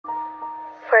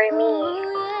For me,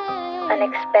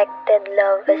 unexpected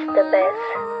love is the best.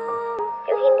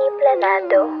 Yung hindi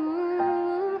planado.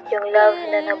 Yung love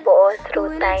na nabuo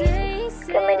through time,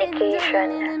 communication,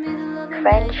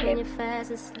 friendship,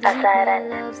 asaran.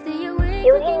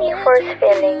 Yung hindi force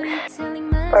feelings,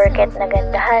 porket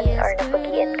nagandahan or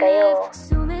napagian kayo,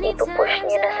 ipupush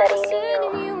nyo na sarili nyo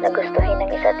na gustuhin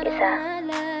ng isa't isa.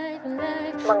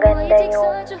 Maganda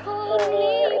yung hindi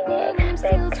nyo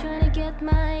ine-expect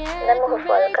na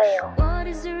mag-fall kayo.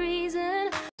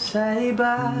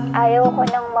 Ayaw ko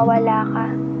nang mawala ka.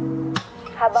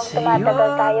 Habang tumatagal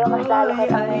tayo, mas lalo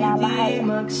kitang minamahal.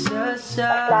 Mas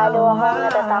lalo akong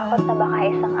natatakot na baka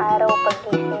isang araw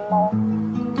paggising mo,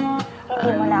 hindi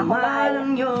mo na ako mahal.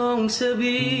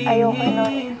 Ayoko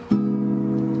nun.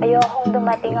 Ayokong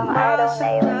dumating ang araw na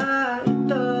yun.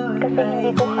 Kasi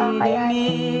hindi ko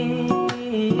kakayanin.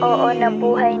 Oo,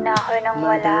 nabuhay na ako nang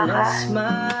wala ka.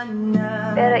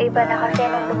 Pero iba na kasi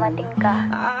nung dumating ka.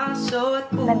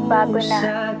 Nagbago na.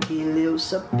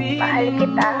 Mahal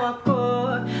kita.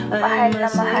 Mahal na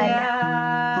mahal.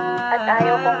 At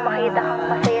ayaw kong makita kang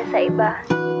masaya sa iba.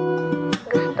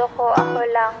 Gusto ko ako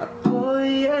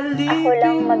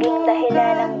lang maging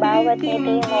dahilan ng bawat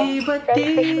ngiti mo.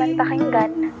 Selfish man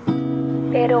pakinggan.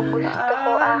 Pero gusto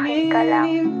ko akin ka lang.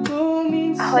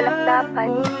 Ako lang dapat.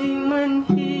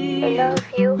 I love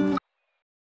you.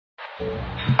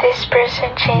 This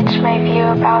person changed my view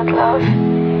about love.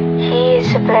 He is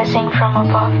a blessing from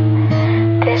above.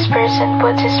 This person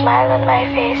puts a smile on my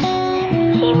face.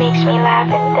 He makes me laugh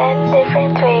in 10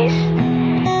 different ways.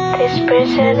 This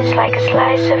person is like a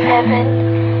slice of heaven.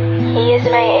 He is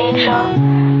my angel,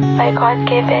 my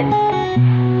God-given.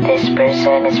 This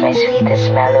person is my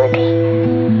sweetest melody.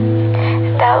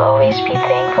 And I'll always be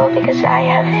thankful because I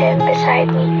have him beside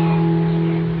me.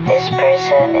 This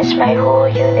person is my whole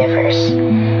universe.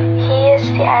 He is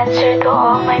the answer to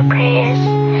all my prayers.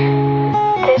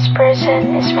 This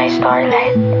person is my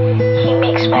starlight. He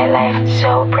makes my life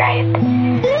so bright.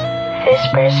 This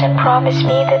person promised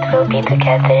me that we'll be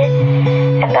together,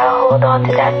 and I'll hold on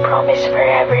to that promise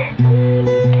forever.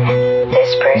 This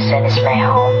person is my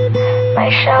home, my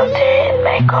shelter, and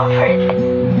my comfort.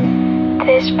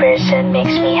 This person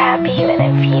makes me happy when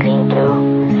I'm feeling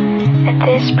blue. And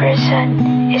this person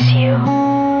is you.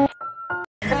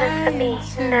 Sana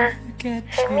sabihin na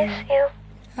I miss you.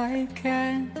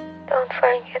 Don't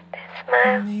forget to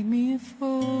smile.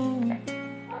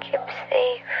 Keep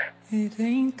safe.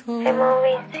 I'm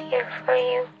always here for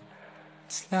you.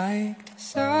 It's like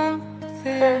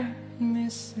something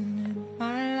missing in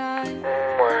my life.